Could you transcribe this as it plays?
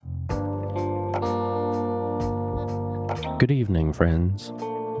Good evening, friends,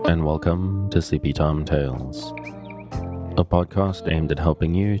 and welcome to Sleepy Time Tales, a podcast aimed at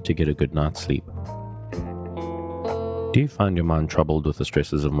helping you to get a good night's sleep. Do you find your mind troubled with the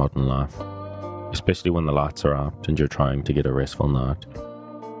stresses of modern life, especially when the lights are out and you're trying to get a restful night?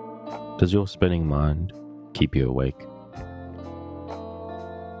 Does your spinning mind keep you awake?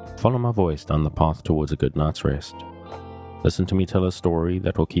 Follow my voice down the path towards a good night's rest. Listen to me tell a story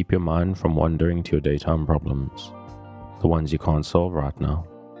that will keep your mind from wandering to your daytime problems, the ones you can't solve right now,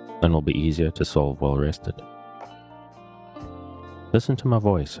 and will be easier to solve while rested. Listen to my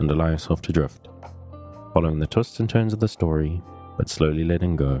voice and allow yourself to drift, following the twists and turns of the story, but slowly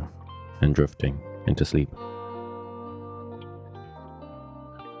letting go and drifting into sleep.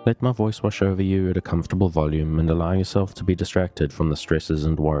 Let my voice wash over you at a comfortable volume and allow yourself to be distracted from the stresses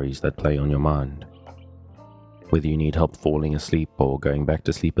and worries that play on your mind. Whether you need help falling asleep or going back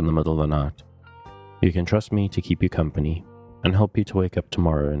to sleep in the middle of the night, you can trust me to keep you company and help you to wake up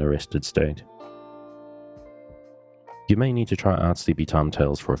tomorrow in a rested state. You may need to try out Sleepy Time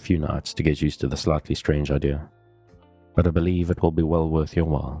Tales for a few nights to get used to the slightly strange idea, but I believe it will be well worth your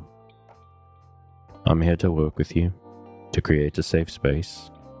while. I'm here to work with you, to create a safe space,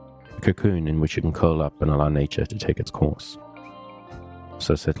 a cocoon in which you can curl up and allow nature to take its course.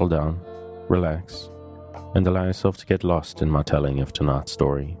 So settle down, relax, and allow yourself to get lost in my telling of tonight's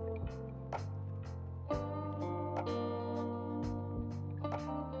story.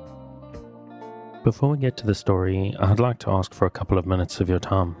 Before we get to the story, I'd like to ask for a couple of minutes of your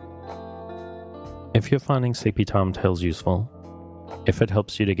time. If you're finding Sleepy Time Tales useful, if it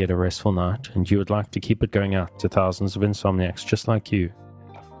helps you to get a restful night and you would like to keep it going out to thousands of insomniacs just like you,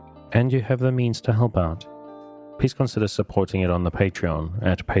 and you have the means to help out, please consider supporting it on the Patreon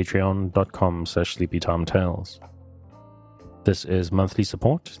at patreon.com/sleepytimetales. This is monthly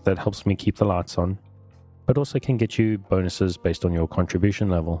support that helps me keep the lights on, but also can get you bonuses based on your contribution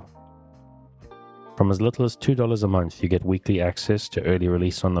level. From as little as $2 a month, you get weekly access to early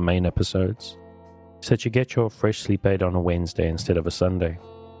release on the main episodes, so that you get your fresh sleep aid on a Wednesday instead of a Sunday.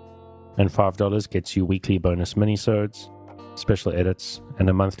 And $5 gets you weekly bonus minisodes, special edits,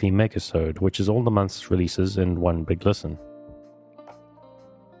 and a monthly megasode, which is all the month's releases in one big listen.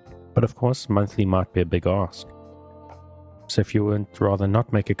 But of course, monthly might be a big ask. So if you would rather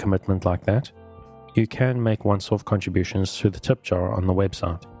not make a commitment like that, you can make once-off contributions through the tip jar on the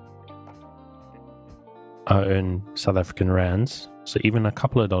website. I earn South African rands, so even a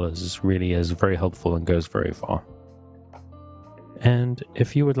couple of dollars really is very helpful and goes very far. And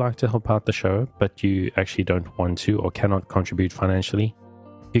if you would like to help out the show, but you actually don't want to or cannot contribute financially,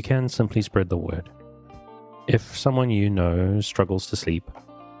 you can simply spread the word. If someone you know struggles to sleep,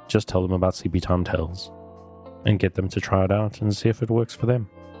 just tell them about Sleepy Time Tales and get them to try it out and see if it works for them.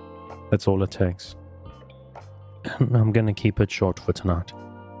 That's all it takes. And I'm going to keep it short for tonight.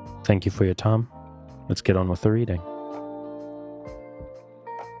 Thank you for your time. Let's get on with the reading.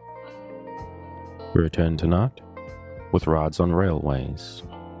 We return tonight with Rides on Railways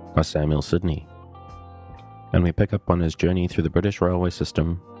by Samuel Sidney, and we pick up on his journey through the British railway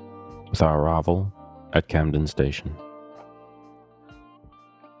system with our arrival at Camden Station.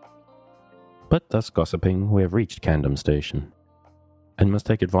 But thus gossiping, we have reached Camden Station, and must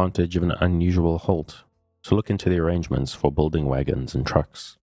take advantage of an unusual halt to look into the arrangements for building wagons and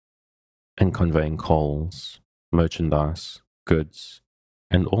trucks, and conveying coals, merchandise, goods,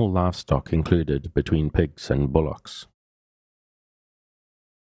 and all livestock included between pigs and bullocks.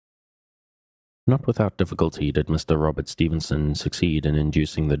 Not without difficulty did Mr. Robert Stevenson succeed in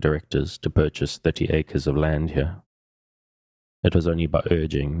inducing the directors to purchase 30 acres of land here. It was only by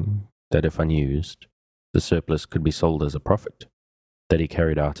urging that if unused, the surplus could be sold as a profit, that he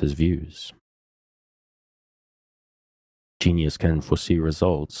carried out his views. Genius can foresee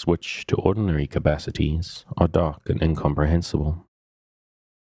results which, to ordinary capacities, are dark and incomprehensible.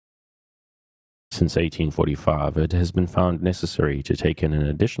 Since 1845, it has been found necessary to take in an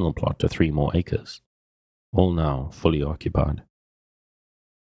additional plot of 3 more acres, all now fully occupied.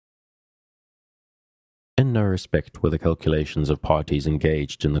 In no respect were the calculations of parties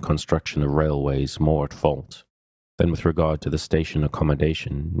engaged in the construction of railways more at fault than with regard to the station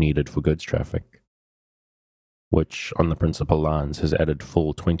accommodation needed for goods traffic, which on the principal lines has added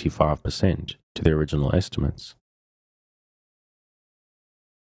full 25% to the original estimates.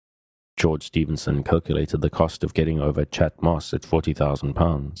 George Stevenson calculated the cost of getting over Chat Moss at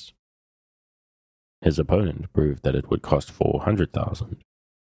 £40,000. His opponent proved that it would cost £400,000,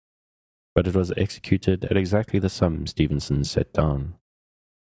 but it was executed at exactly the sum Stevenson set down,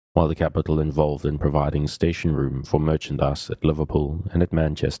 while the capital involved in providing station room for merchandise at Liverpool and at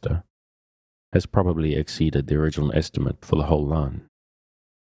Manchester has probably exceeded the original estimate for the whole line.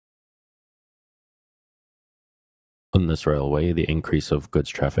 On this railway, the increase of goods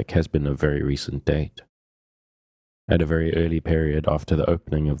traffic has been of very recent date. At a very early period after the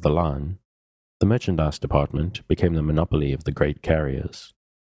opening of the line, the merchandise department became the monopoly of the great carriers,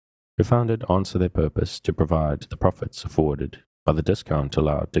 who found it answer their purpose to provide the profits afforded by the discount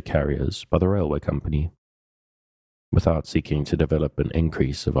allowed to carriers by the railway company, without seeking to develop an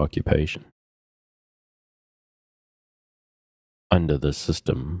increase of occupation. Under this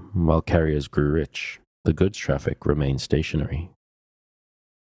system, while carriers grew rich, the goods traffic remained stationary.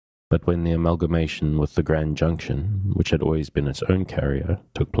 But when the amalgamation with the Grand Junction, which had always been its own carrier,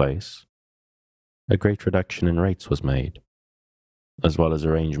 took place, a great reduction in rates was made, as well as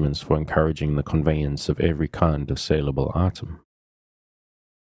arrangements for encouraging the conveyance of every kind of saleable item.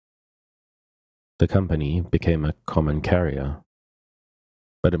 The company became a common carrier,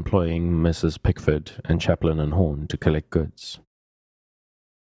 but employing Messrs. Pickford and Chaplin and Horn to collect goods.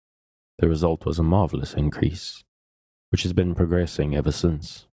 The result was a marvelous increase, which has been progressing ever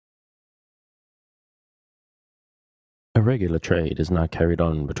since. A regular trade is now carried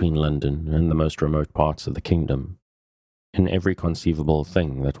on between London and the most remote parts of the kingdom, in every conceivable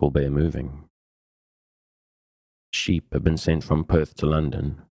thing that will bear moving. Sheep have been sent from Perth to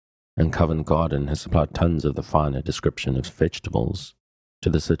London, and Covent Garden has supplied tons of the finer description of vegetables to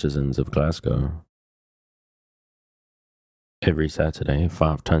the citizens of Glasgow. Every Saturday,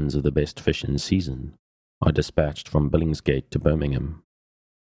 5 tons of the best fish in season are dispatched from Billingsgate to Birmingham,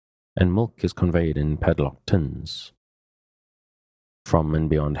 and milk is conveyed in padlocked tins from and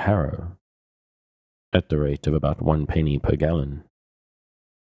beyond Harrow, at the rate of about 1 penny per gallon.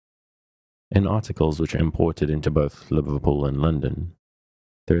 In articles which are imported into both Liverpool and London,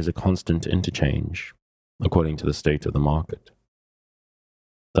 there is a constant interchange, according to the state of the market.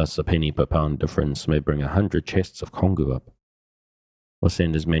 Thus, a penny per pound difference may bring 100 chests of Congo up, or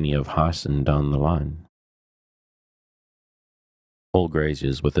send as many of Hyson down the line. All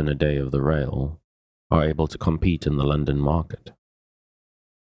graziers within a day of the rail are able to compete in the London market.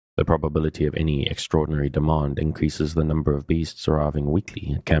 The probability of any extraordinary demand increases the number of beasts arriving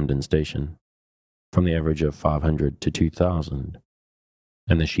weekly at Camden Station, from the average of 500 to 2,000,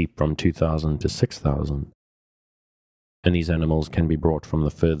 and the sheep from 2,000 to 6,000. And these animals can be brought from the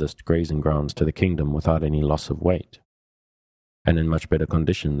furthest grazing grounds to the kingdom without any loss of weight, and in much better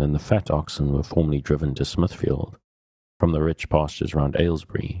condition than the fat oxen were formerly driven to Smithfield, from the rich pastures round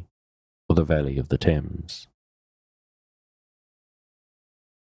Aylesbury, or the valley of the Thames.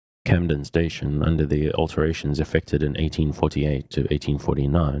 Camden Station, under the alterations effected in 1848 to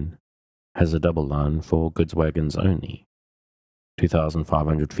 1849, has a double line for goods wagons only,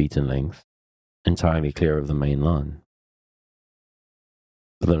 2,500 feet in length, entirely clear of the main line.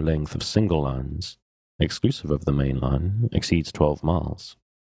 The length of single lines, exclusive of the main line, exceeds 12 miles.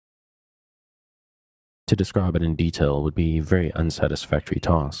 To describe it in detail would be a very unsatisfactory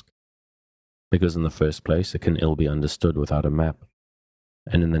task, because in the first place it can ill be understood without a map,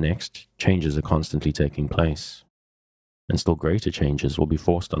 and in the next, changes are constantly taking place, and still greater changes will be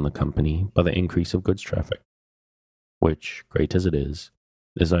forced on the company by the increase of goods traffic, which, great as it is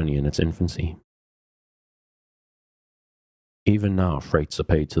only in its infancy. Even now freights are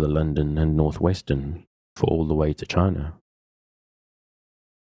paid to the London and North Western for all the way to China.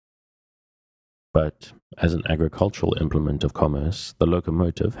 But as an agricultural implement of commerce, the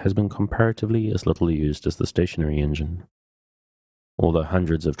locomotive has been comparatively as little used as the stationary engine, although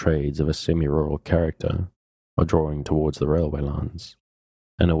hundreds of trades of a semi-rural character are drawing towards the railway lines,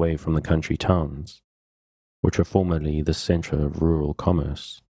 and away from the country towns, which were formerly the centre of rural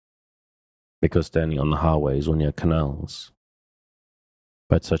commerce, because standing on the highways or near canals.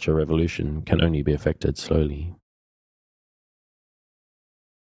 But such a revolution can only be effected slowly.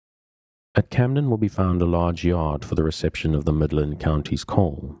 At Camden will be found a large yard for the reception of the Midland Counties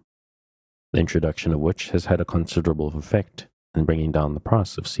coal, the introduction of which has had a considerable effect in bringing down the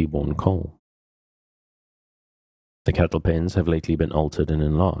price of seaborne coal. The cattle pens have lately been altered and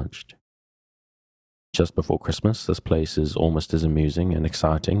enlarged. Just before Christmas, this place is almost as amusing and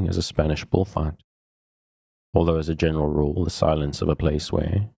exciting as a Spanish bullfight, although as a general rule the silence of a place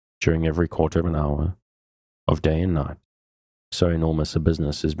where, during every quarter of an hour, of day and night, so enormous a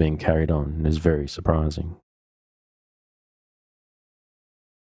business is being carried on is very surprising.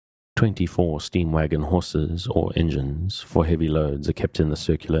 24 steam wagon horses or engines for heavy loads are kept in the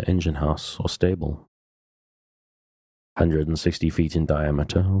circular engine house or stable, 160 feet in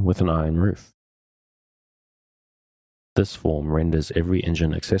diameter with an iron roof. This form renders every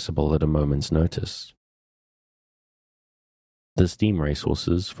engine accessible at a moment's notice. The steam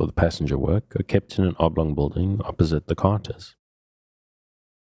racehorses for the passenger work are kept in an oblong building opposite the carters.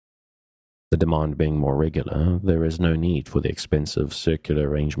 The demand being more regular, there is no need for the expensive circular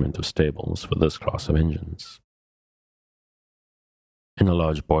arrangement of stables for this class of engines. In a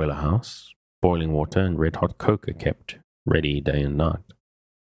large boiler house, boiling water and red-hot coke are kept, ready day and night,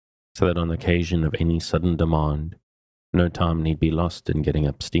 so that on occasion of any sudden demand, no time need be lost in getting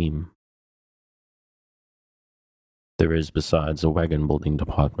up steam. There is besides a wagon building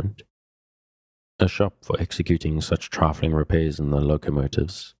department, a shop for executing such trifling repairs in the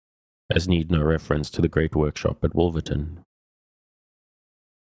locomotives as need no reference to the great workshop at Wolverton.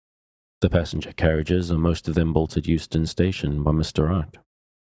 The passenger carriages are most of them built at Euston Station by Mr. Wright.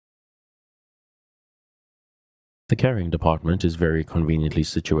 The carrying department is very conveniently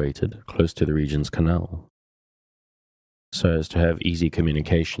situated close to the Regent's Canal, so as to have easy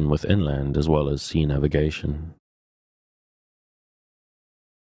communication with inland as well as sea navigation.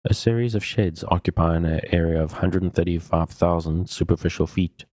 A series of sheds occupy an area of 135,000 superficial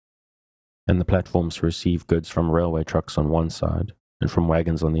feet, and the platforms to receive goods from railway trucks on one side and from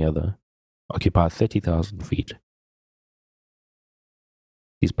wagons on the other occupy 30,000 feet.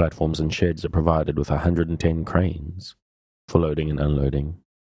 These platforms and sheds are provided with 110 cranes for loading and unloading,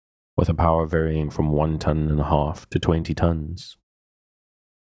 with a power varying from 1.5 tons to 20 tons.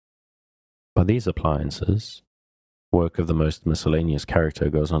 By these appliances, work of the most miscellaneous character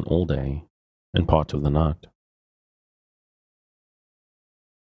goes on all day and part of the night.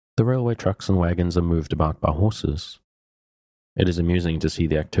 The railway trucks and wagons are moved about by horses. It is amusing to see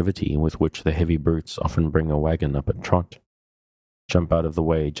the activity with which the heavy brutes often bring a wagon up at trot, jump out of the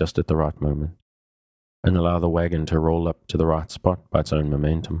way just at the right moment, and allow the wagon to roll up to the right spot by its own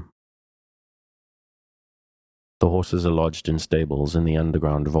momentum. The horses are lodged in stables in the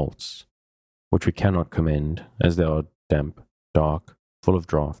underground vaults, which we cannot commend as they are damp, dark, full of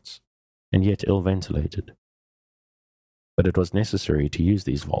draughts, and yet ill-ventilated. But it was necessary to use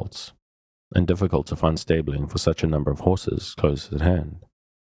these vaults, and difficult to find stabling for such a number of horses close at hand.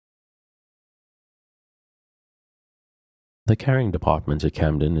 The carrying department at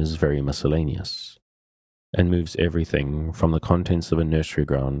Camden is very miscellaneous, and moves everything from the contents of a nursery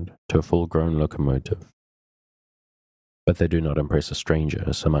ground to a full-grown locomotive. But they do not impress a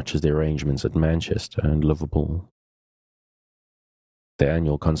stranger so much as the arrangements at Manchester and Liverpool. The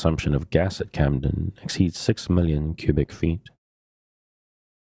annual consumption of gas at Camden exceeds 6 million cubic feet.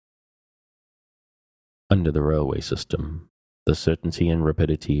 Under the railway system, the certainty and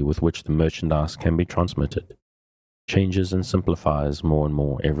rapidity with which the merchandise can be transmitted changes and simplifies more and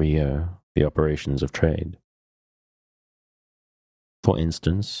more every year the operations of trade. For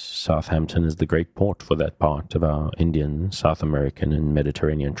instance, Southampton is the great port for that part of our Indian, South American, and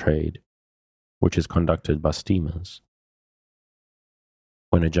Mediterranean trade, which is conducted by steamers.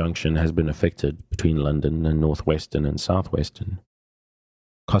 When a junction has been effected between London and Northwestern and Southwestern,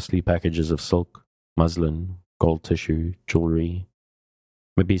 costly packages of silk, muslin, gold tissue, jewellery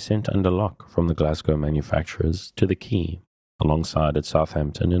may be sent under lock from the Glasgow manufacturers to the quay alongside at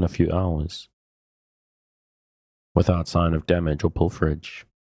Southampton in a few hours, without sign of damage or pilferage,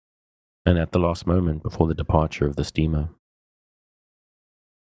 and at the last moment before the departure of the steamer.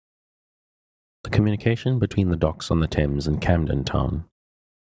 The communication between the docks on the Thames and Camden Town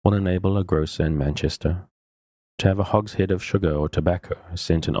will enable a grocer in Manchester to have a hogshead of sugar or tobacco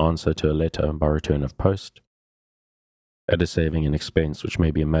sent in answer to a letter by return of post, at a saving in expense which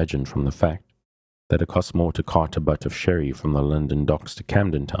may be imagined from the fact that it costs more to cart a butt of sherry from the London docks to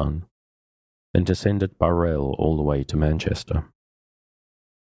Camden Town than to send it by rail all the way to Manchester.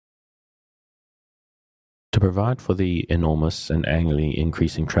 To provide for the enormous and annually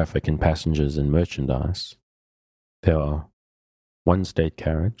increasing traffic in passengers and merchandise, there are 1 state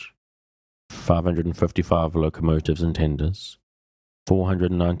carriage, 555 locomotives and tenders,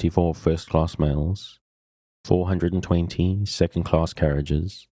 494 first-class mails, 420 second-class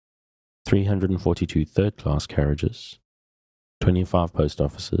carriages, 342 third-class carriages, 25 post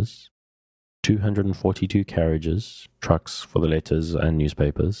offices, 242 carriages, trucks for the letters and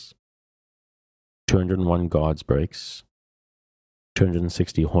newspapers, 201 guards brakes,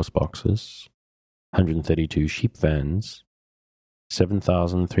 260 horse boxes, 132 sheep vans,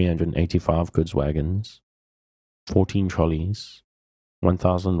 7,385 goods wagons, 14 trolleys,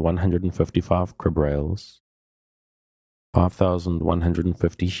 1,155 crib rails,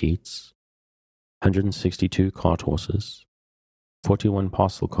 5,150 sheets, 162 cart horses, 41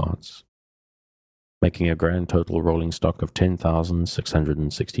 parcel carts, making a grand total rolling stock of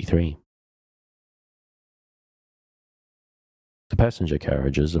 10,663. The passenger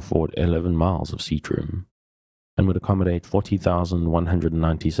carriages afford 11 miles of seat room, and would accommodate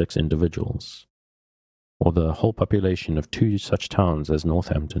 40,196 individuals, or the whole population of 2 such towns as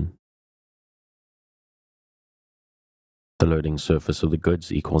Northampton. The loading surface of the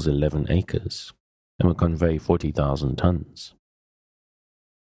goods equals 11 acres and would convey 40,000 tons.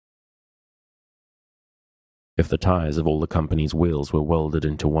 If the tires of all the company's wheels were welded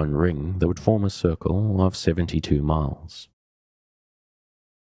into one ring, they would form a circle of 72 miles.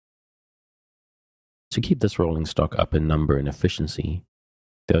 To keep this rolling stock up in number and efficiency,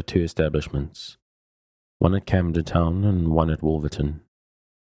 there are 2 establishments, one at Camden Town and one at Wolverton.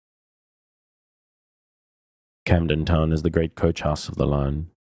 Camden Town is the great coach house of the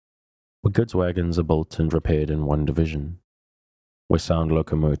line, where goods wagons are built and repaired in one division, where sound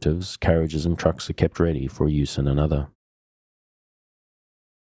locomotives, carriages and trucks are kept ready for use in another.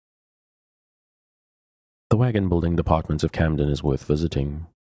 The wagon building department of Camden is worth visiting,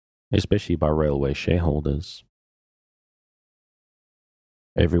 especially by railway shareholders.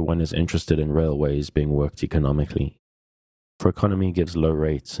 Everyone is interested in railways being worked economically, for economy gives low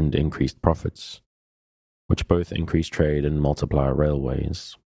rates and increased profits, which both increase trade and multiply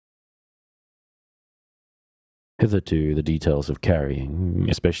railways. Hitherto, the details of carrying,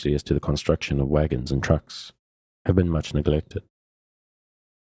 especially as to the construction of wagons and trucks, have been much neglected.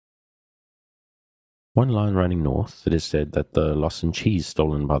 One line running north, it is said that the loss in cheese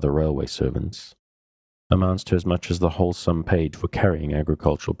stolen by the railway servants amounts to as much as the whole sum paid for carrying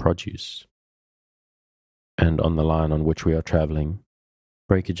agricultural produce. And on the line on which we are travelling,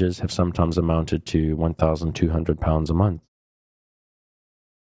 breakages have sometimes amounted to £1,200 a month.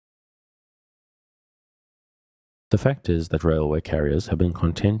 The fact is that railway carriers have been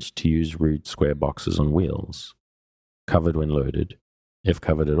content to use rude square boxes on wheels, covered when loaded, if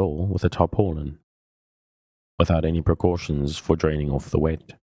covered at all, with a tarpaulin, without any precautions for draining off the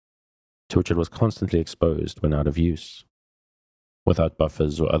wet, to which it was constantly exposed when out of use, without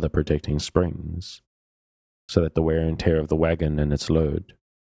buffers or other protecting springs, so that the wear and tear of the wagon and its load,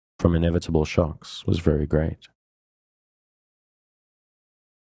 from inevitable shocks, was very great.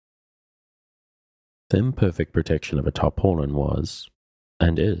 The imperfect protection of a tarpaulin was,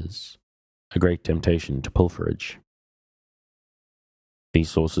 and is, a great temptation to pilferage. These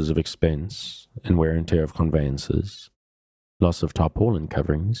sources of expense and wear and tear of conveyances, loss of tarpaulin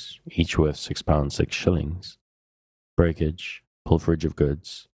coverings, each worth £6 6 breakage, pilferage of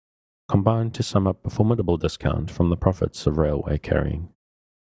goods, combined to sum up a formidable discount from the profits of railway carrying.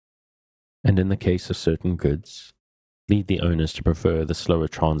 And in the case of certain goods, lead the owners to prefer the slower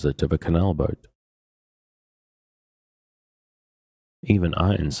transit of a canal boat. Even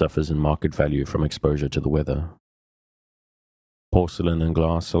iron suffers in market value from exposure to the weather. Porcelain and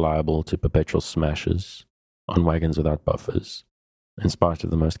glass are liable to perpetual smashes on wagons without buffers, in spite of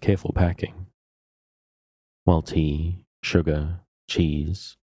the most careful packing. While tea, sugar,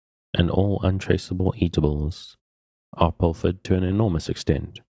 cheese, and all untraceable eatables are pilfered to an enormous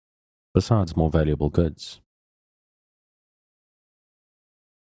extent, besides more valuable goods.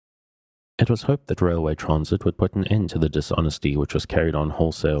 It was hoped that railway transit would put an end to the dishonesty which was carried on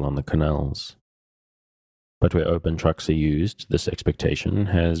wholesale on the canals. But where open trucks are used, this expectation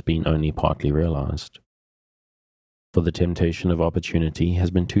has been only partly realized. For the temptation of opportunity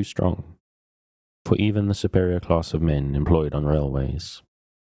has been too strong for even the superior class of men employed on railways.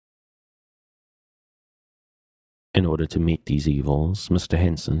 In order to meet these evils, Mr.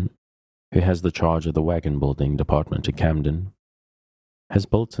 Henson, who has the charge of the wagon building department at Camden, has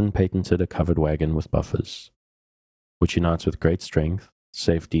built and patented a covered wagon with buffers, which unites with great strength,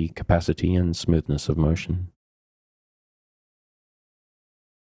 safety, capacity, and smoothness of motion.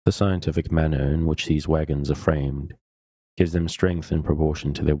 The scientific manner in which these wagons are framed gives them strength in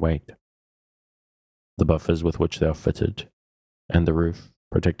proportion to their weight. The buffers with which they are fitted, and the roof,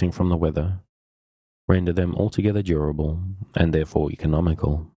 protecting from the weather, render them altogether durable and therefore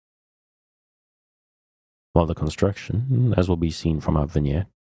economical. While the construction, as will be seen from our vignette,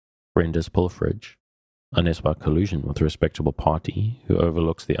 renders pilferage, unless by collusion with a respectable party who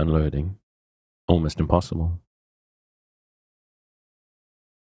overlooks the unloading, almost impossible.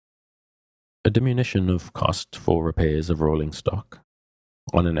 A diminution of cost for repairs of rolling stock,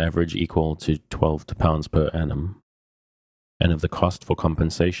 on an average equal to £12 per annum, and of the cost for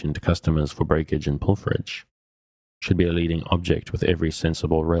compensation to customers for breakage and pilferage, should be a leading object with every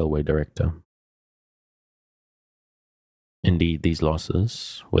sensible railway director. Indeed, these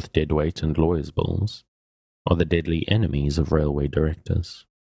losses, with deadweight and lawyers' bills, are the deadly enemies of railway directors.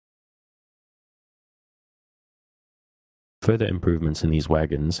 Further improvements in these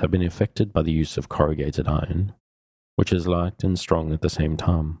wagons have been effected by the use of corrugated iron, which is light and strong at the same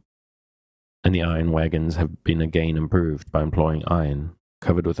time. and the iron wagons have been again improved by employing iron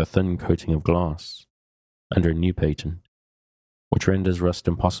covered with a thin coating of glass under a new patent, which renders rust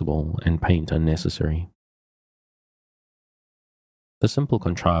impossible and paint unnecessary. The simple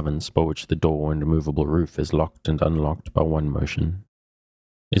contrivance by which the door and removable roof is locked and unlocked by one motion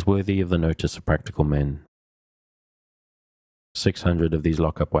is worthy of the notice of practical men. 600 of these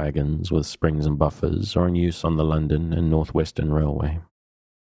lock-up wagons with springs and buffers are in use on the London and North Western Railway.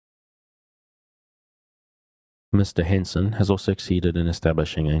 Mr. Henson has also succeeded in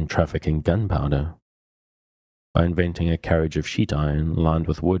establishing and trafficking gunpowder by inventing a carriage of sheet iron lined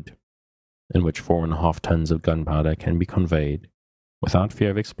with wood, in which 4.5 tons of gunpowder can be conveyed without fear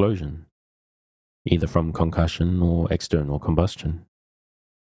of explosion, either from concussion or external combustion.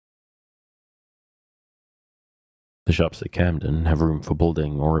 The shops at Camden have room for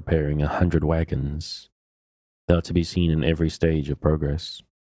building or repairing 100 wagons. They are to be seen in every stage of progress.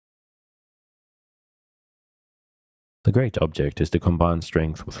 The great object is to combine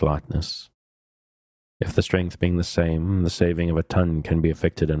strength with lightness. If the strength being the same, the saving of a ton can be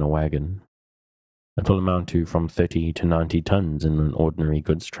effected in a wagon. It will amount to from 30 to 90 tons in an ordinary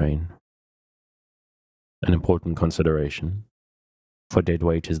goods train. An important consideration, for dead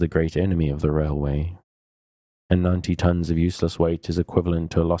weight is the great enemy of the railway, and 90 tons of useless weight is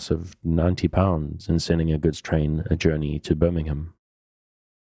equivalent to a loss of 90 pounds in sending a goods train a journey to Birmingham.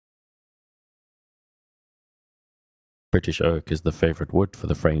 British oak is the favourite wood for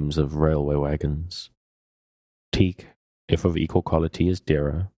the frames of railway wagons. Teak, if of equal quality, is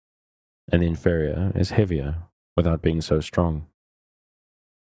dearer, and the inferior is heavier, without being so strong.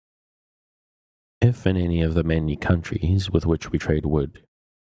 If in any of the many countries with which we trade wood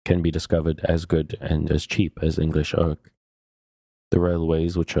can be discovered as good and as cheap as English oak, the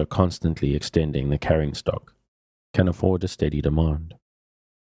railways, which are constantly extending the carrying stock, can afford a steady demand.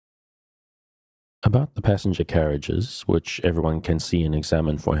 About the passenger carriages, which everyone can see and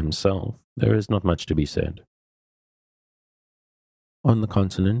examine for himself, there is not much to be said. On the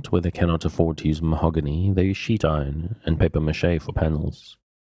continent, where they cannot afford to use mahogany, they use sheet iron and papier-mâché for panels.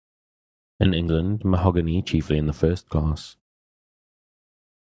 In England, mahogany chiefly in the first class.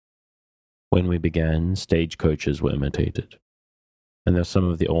 When we began, stage coaches were imitated, and there are some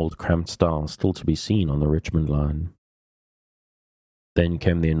of the old cramped styles still to be seen on the Richmond line. Then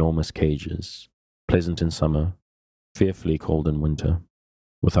came the enormous cages, pleasant in summer, fearfully cold in winter,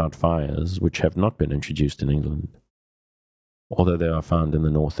 without fires, which have not been introduced in England, although they are found in the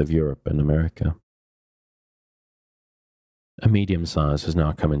north of Europe and America. A medium size has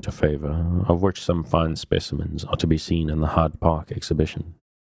now come into favour, of which some fine specimens are to be seen in the Hyde Park exhibition.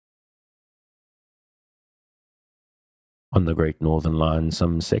 On the Great Northern Line,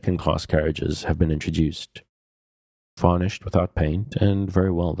 some second-class carriages have been introduced, varnished without paint, and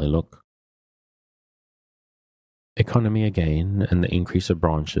very well they look. Economy again and the increase of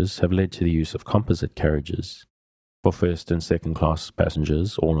branches have led to the use of composite carriages for first and second class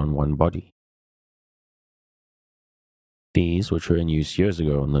passengers all on one body. These, which were in use years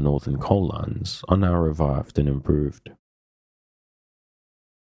ago on the northern coal lines, are now revived and improved.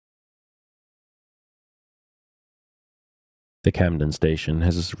 The Camden station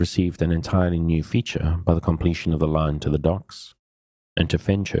has received an entirely new feature by the completion of the line to the docks and to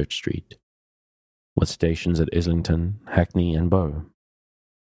Fenchurch Street, with stations at Islington, Hackney and Bow.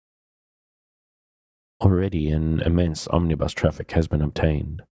 Already an immense omnibus traffic has been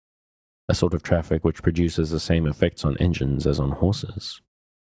obtained, a sort of traffic which produces the same effects on engines as on horses.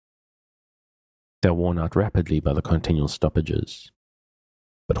 They are worn out rapidly by the continual stoppages,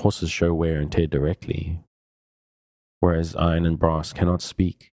 but horses show wear and tear directly, whereas iron and brass cannot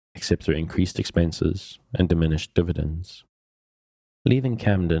speak except through increased expenses and diminished dividends. Leaving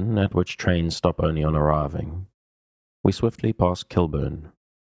Camden, at which trains stop only on arriving, we swiftly pass Kilburn,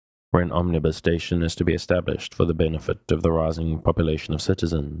 where an omnibus station is to be established for the benefit of the rising population of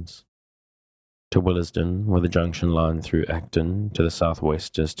citizens, to Willesden, where the junction line through Acton to the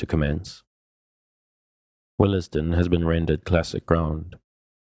southwest is to commence. Willesden has been rendered classic ground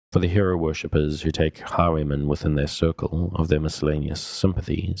for the hero worshippers who take highwaymen within their circle of their miscellaneous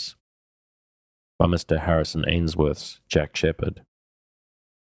sympathies, by Mr. Harrison Ainsworth's Jack Sheppard.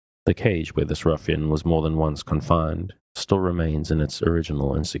 The cage where this ruffian was more than once confined still remains in its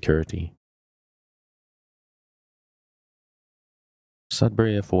original insecurity.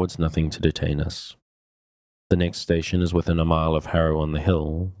 Sudbury affords nothing to detain us. The next station is within a mile of Harrow on the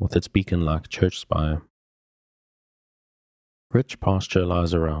Hill, with its beacon-like church spire. Rich pasture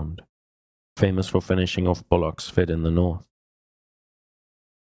lies around, famous for finishing off bullocks fed in the north.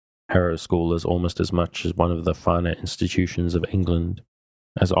 Harrow School is almost as much as one of the finer institutions of England,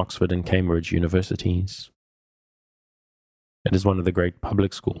 as Oxford and Cambridge universities. It is one of the great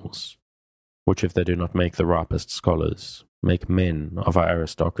public schools, which, if they do not make the ripest scholars, make men of our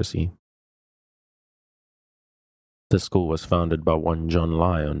aristocracy. The school was founded by one John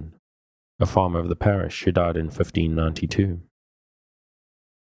Lyon, a farmer of the parish who died in 1592.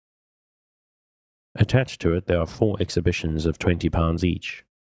 Attached to it there are 4 exhibitions of £20 each,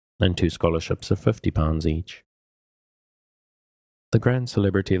 and 2 scholarships of £50 each. The grand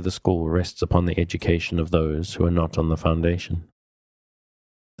celebrity of the school rests upon the education of those who are not on the foundation.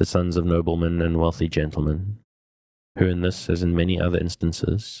 The sons of noblemen and wealthy gentlemen, who in this, as in many other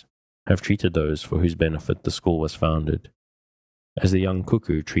instances, have treated those for whose benefit the school was founded, as the young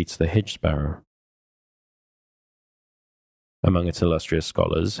cuckoo treats the hedge sparrow. Among its illustrious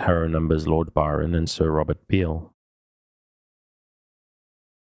scholars, Harrow numbers Lord Byron and Sir Robert Peel.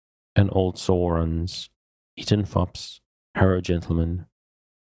 And old saw runs Eton fops, Harrow gentlemen,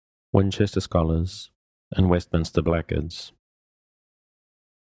 Winchester scholars, and Westminster blackguards.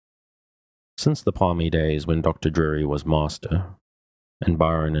 Since the palmy days when Dr. Drury was master, and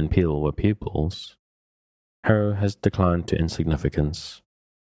Byron and Peel were pupils, Harrow has declined to insignificance,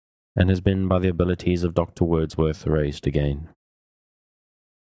 and has been by the abilities of Dr. Wordsworth raised again.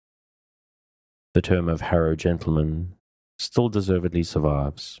 The term of Harrow gentleman still deservedly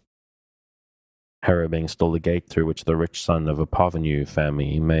survives, Harrow being still the gate through which the rich son of a parvenu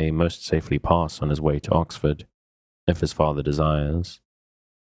family may most safely pass on his way to Oxford, if his father desires,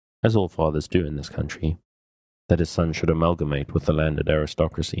 as all fathers do in this country, that his son should amalgamate with the landed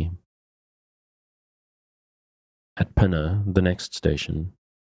aristocracy. At Pinner, the next station,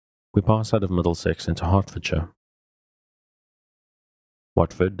 we pass out of Middlesex into Hertfordshire.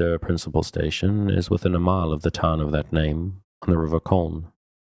 Watford, their principal station, is within a mile of the town of that name, on the River Colne.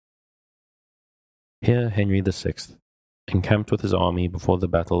 Here Henry VI encamped with his army before the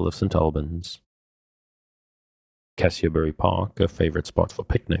Battle of St. Albans. Castleberry Park, a favourite spot for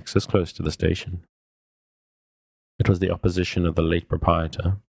picnics, is close to the station. It was the opposition of the late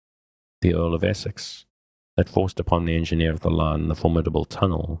proprietor, the Earl of Essex, that forced upon the engineer of the line the formidable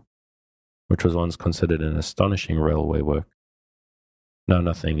tunnel, which was once considered an astonishing railway work. Now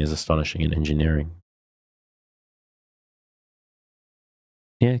nothing is astonishing in engineering.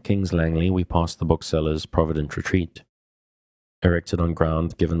 Near King's Langley we pass the bookseller's Provident Retreat, erected on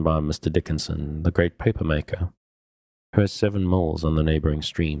ground given by Mr. Dickinson, the great papermaker, who has 7 mills on the neighbouring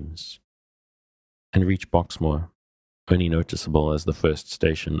streams, and reach Boxmoor, only noticeable as the first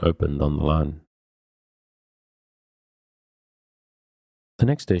station opened on the line. The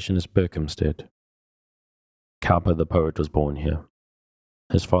next station is Berkhamsted. Cowper the poet was born here.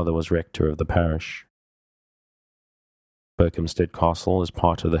 His father was rector of the parish. Berkhamsted Castle is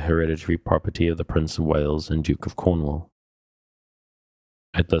part of the hereditary property of the Prince of Wales and Duke of Cornwall.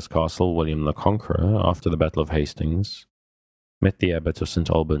 At this castle, William the Conqueror, after the Battle of Hastings, met the abbot of St.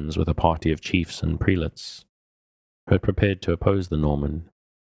 Albans with a party of chiefs and prelates, who had prepared to oppose the Norman,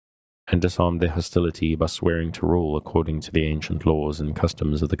 and disarmed their hostility by swearing to rule according to the ancient laws and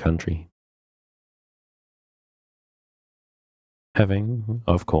customs of the country. Having,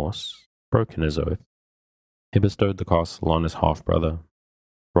 of course, broken his oath, he bestowed the castle on his half-brother,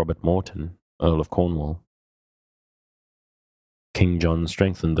 Robert Morton, Earl of Cornwall. King John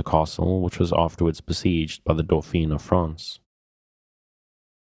strengthened the castle, which was afterwards besieged by the Dauphin of France.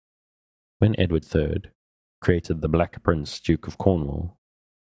 When Edward III created the Black Prince Duke of Cornwall,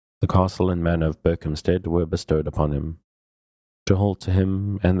 the castle and manor of Berkhamsted were bestowed upon him, to hold to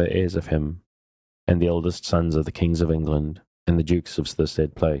him and the heirs of him, and the eldest sons of the kings of England and the dukes of the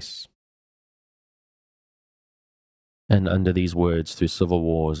said place. And under these words, through civil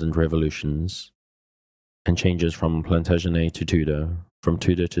wars and revolutions, and changes from Plantagenet to Tudor, from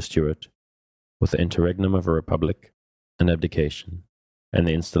Tudor to Stuart, with the interregnum of a republic, an abdication, and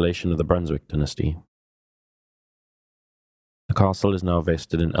the installation of the Brunswick dynasty, the castle is now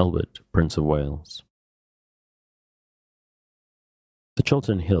vested in Albert, Prince of Wales. The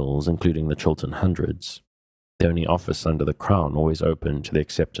Chiltern Hills, including the Chiltern Hundreds, the only office under the Crown always open to the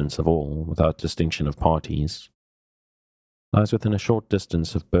acceptance of all, without distinction of parties, lies within a short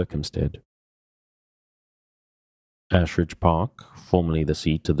distance of Berkhamsted. Ashridge Park, formerly the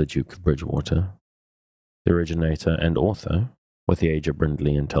seat of the Duke of Bridgewater, the originator and author, with the age of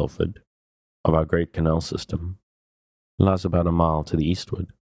Brindley and Telford, of our great canal system, lies about a mile to the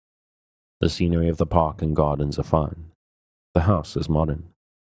eastward. The scenery of the park and gardens are fine. The house is modern.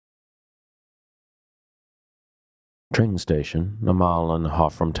 Train station, a mile and a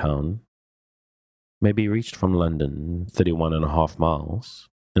half from town, may be reached from London, 31.5 miles,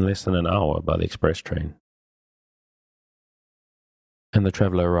 in less than an hour by the express train. and the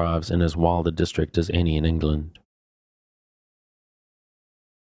traveller arrives in as wild a district as any in England.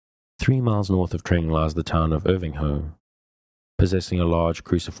 3 miles north of Tring lies the town of Irvinghoe, possessing a large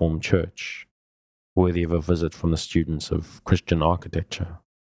cruciform church, worthy of a visit from the students of Christian architecture,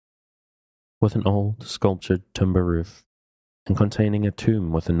 with an old, sculptured timber roof and containing a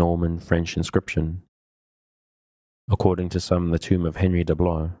tomb with a Norman French inscription. According to some, the tomb of Henry de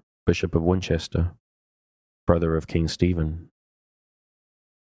Blois, Bishop of Winchester, brother of King Stephen.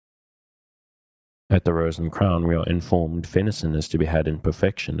 At the Rose and Crown, we are informed venison is to be had in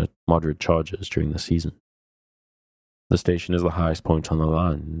perfection at moderate charges during the season. The station is the highest point on the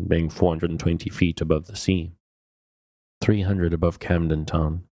line, being 420 feet above the sea, 300 above Camden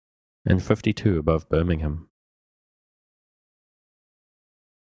Town, and 52 above Birmingham.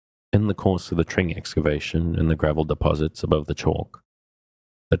 In the course of the Tring excavation in the gravel deposits above the chalk,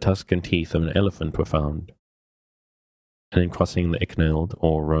 the tusk and teeth of an elephant were found, and in crossing the Icknield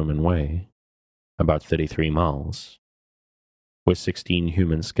or Roman Way, about 33 miles, were 16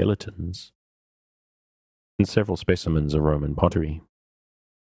 human skeletons and several specimens of Roman pottery.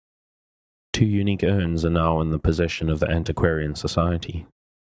 2 unique urns are now in the possession of the Antiquarian Society.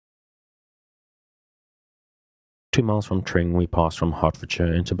 2 miles from Tring, we pass from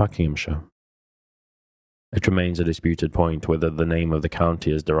Hertfordshire into Buckinghamshire. It remains a disputed point whether the name of the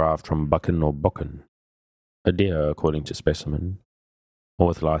county is derived from Buchan or Buchan, a deer according to specimen, or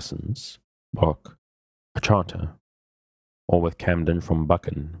with license, Bock, a charter, or with Camden from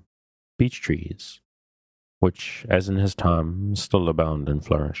Buchan, beech trees, which, as in his time, still abound and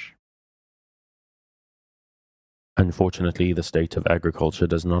flourish. Unfortunately, the state of agriculture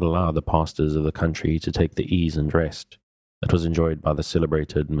does not allow the pastors of the country to take the ease and rest that was enjoyed by the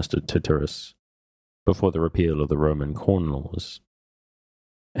celebrated Mr. Tityrus before the repeal of the Roman corn laws,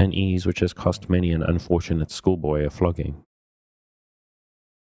 an ease which has cost many an unfortunate schoolboy a flogging.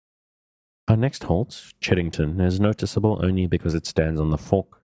 Our next halt, Cheddington, is noticeable only because it stands on the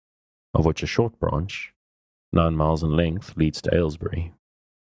fork, of which a short branch, 9 miles in length, leads to Aylesbury.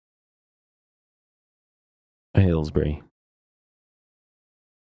 Aylesbury,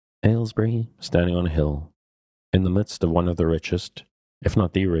 standing on a hill, in the midst of one of the richest, if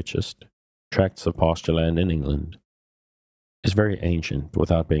not the richest, tracts of pasture land in England, is very ancient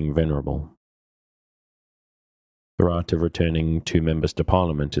without being venerable. The right of returning 2 members to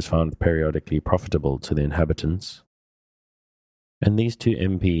Parliament is found periodically profitable to the inhabitants, and these 2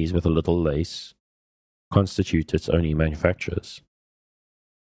 MPs with a little lace constitute its only manufacturers.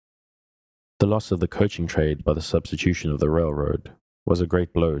 The loss of the coaching trade by the substitution of the railroad was a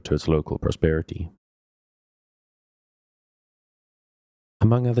great blow to its local prosperity.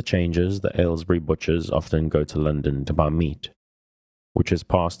 Among other changes, the Aylesbury butchers often go to London to buy meat, which is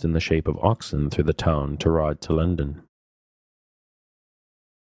passed in the shape of oxen through the town to ride to London.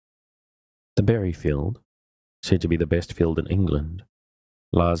 The berry field, said to be the best field in England,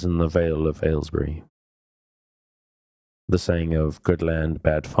 lies in the Vale of Aylesbury. The saying of good land,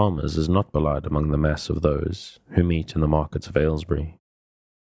 bad farmers is not belied among the mass of those who meet in the markets of Aylesbury.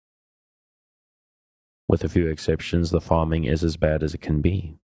 With a few exceptions, the farming is as bad as it can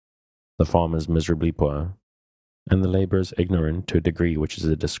be, the farmers miserably poor, and the labourers ignorant to a degree which is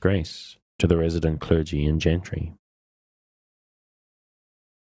a disgrace to the resident clergy and gentry.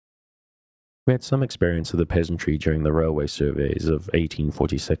 We had some experience of the peasantry during the railway surveys of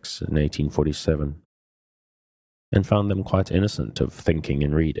 1846 and 1847, and found them quite innocent of thinking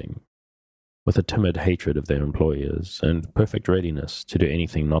and reading, with a timid hatred of their employers and perfect readiness to do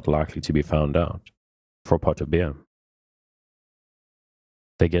anything not likely to be found out for a pot of beer.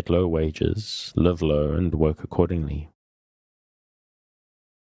 They get low wages, live low, and work accordingly.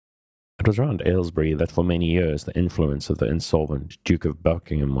 It was round Aylesbury that for many years the influence of the insolvent Duke of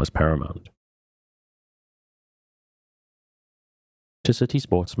Buckingham was paramount. To city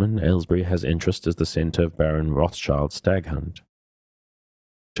sportsmen, Aylesbury has interest as the centre of Baron Rothschild's stag hunt.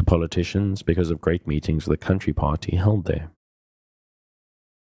 To politicians, because of great meetings of the country party held there.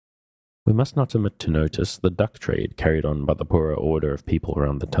 We must not omit to notice the duck trade carried on by the poorer order of people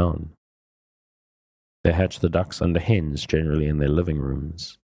around the town. They hatch the ducks under hens, generally in their living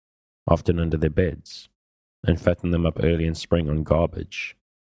rooms, often under their beds, and fatten them up early in spring on garbage,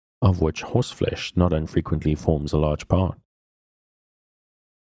 of which horseflesh not unfrequently forms a large part.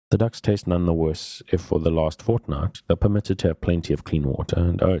 The ducks taste none the worse if for the last fortnight they're permitted to have plenty of clean water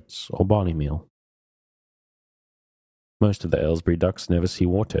and oats or barley meal. Most of the Aylesbury ducks never see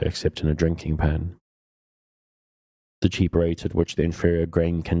water except in a drinking pan. The cheap rate at which the inferior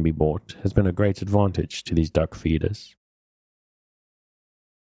grain can be bought has been a great advantage to these duck feeders.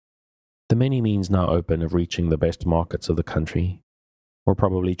 The many means now open of reaching the best markets of the country will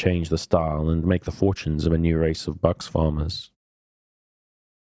probably change the style and make the fortunes of a new race of bucks farmers.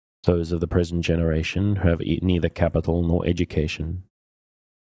 Those of the present generation who have neither capital nor education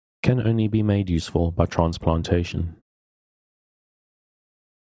can only be made useful by transplantation.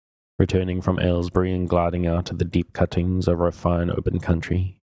 Returning from Aylesbury and gliding out of the deep cuttings over a fine open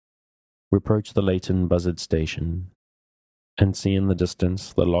country, we approach the Leighton Buzzard station and see in the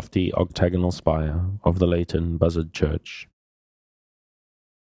distance the lofty octagonal spire of the Leighton Buzzard Church.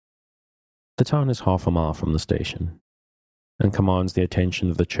 The town is half a mile from the station and commands the attention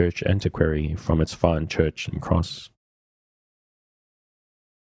of the church antiquary from its fine church and cross.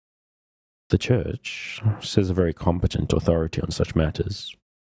 The church, says a very competent authority on such matters,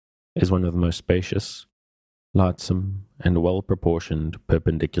 is one of the most spacious, lightsome, and well-proportioned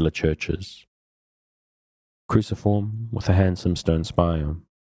perpendicular churches. Cruciform with a handsome stone spire,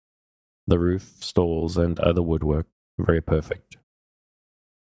 the roof, stalls, and other woodwork very perfect.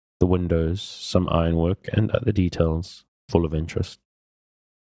 The windows, some ironwork, and other details full of interest.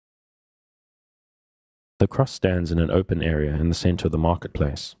 The cross stands in an open area in the centre of the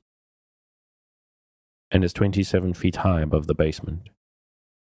marketplace, and is 27 feet high above the basement,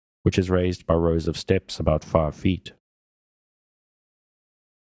 which is raised by rows of steps about 5 feet.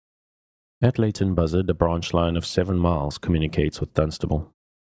 At Leighton Buzzard, a branch line of 7 miles communicates with Dunstable.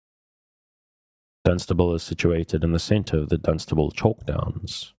 Dunstable is situated in the centre of the Dunstable Chalk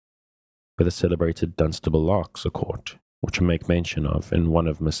Downs, where the celebrated Dunstable larks are caught, which I make mention of in one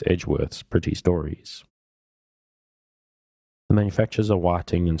of Miss Edgeworth's pretty stories. The manufacturers are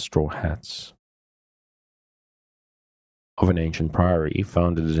whiting and straw hats. Of an ancient priory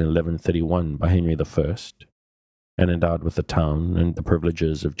founded in 1131 by Henry I, and endowed with the town and the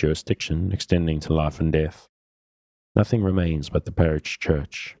privileges of jurisdiction extending to life and death, nothing remains but the parish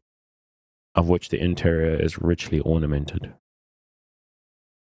church, of which the interior is richly ornamented.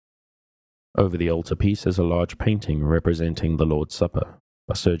 Over the altarpiece is a large painting representing the Lord's Supper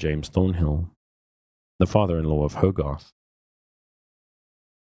by Sir James Thornhill, the father-in-law of Hogarth.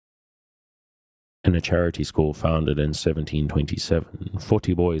 In a charity school founded in 1727,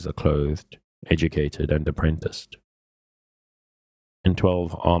 40 boys are clothed, educated, and apprenticed. In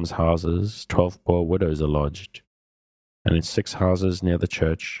 12 almshouses, 12 poor widows are lodged, and in 6 houses near the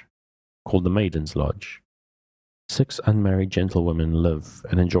church, called the Maiden's Lodge, 6 unmarried gentlewomen live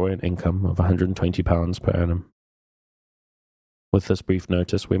and enjoy an income of £120 per annum. With this brief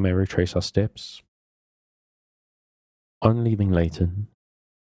notice, we may retrace our steps. On leaving Leighton,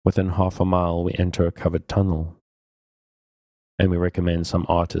 within half a mile we enter a covered tunnel, and we recommend some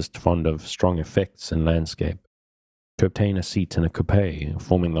artist fond of strong effects in landscape to obtain a seat in a coupe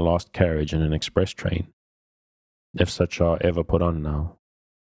forming the last carriage in an express train, if such are ever put on now,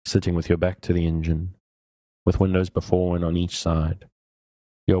 sitting with your back to the engine, with windows before and on each side,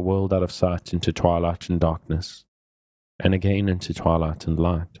 your world out of sight into twilight and darkness, and again into twilight and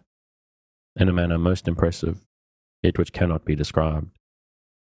light, in a manner most impressive, yet which cannot be described.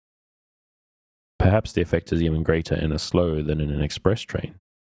 Perhaps the effect is even greater in a slow than in an express train,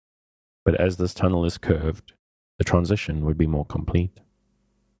 but as this tunnel is curved, the transition would be more complete.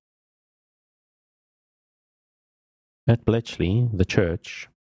 At Bletchley, the church,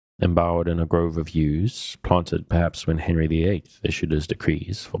 embowered in a grove of yews, planted perhaps when Henry VIII issued his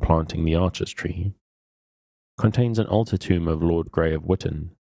decrees for planting the arches tree, contains an altar tomb of Lord Grey of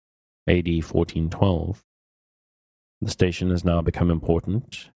Witton, AD 1412. The station has now become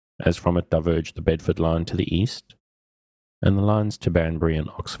important, as from it diverged the Bedford line to the east, and the lines to Banbury and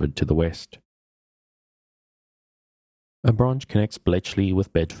Oxford to the west. A branch connects Bletchley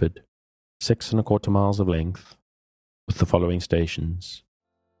with Bedford, 6¼ miles of length, with the following stations: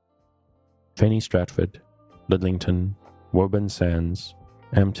 Fenny Stratford, Lidlington, Woburn Sands,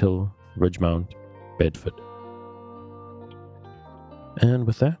 Ampthill, Ridgemount, Bedford. And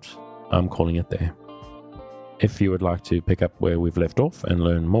with that, I'm calling it there. If you would like to pick up where we've left off and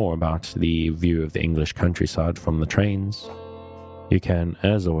learn more about the view of the English countryside from the trains, you can,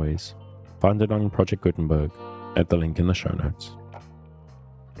 as always, find it on Project Gutenberg at the link in the show notes.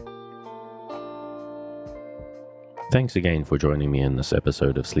 Thanks again for joining me in this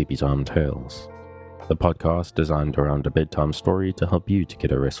episode of Sleepy Time Tales, the podcast designed around a bedtime story to help you to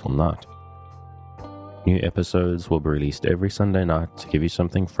get a restful night. New episodes will be released every Sunday night to give you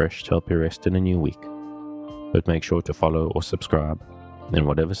something fresh to help you rest in a new week. But make sure to follow or subscribe in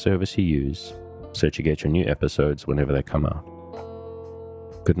whatever service you use so that you get your new episodes whenever they come out.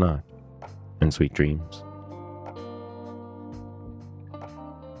 Good night, and sweet dreams.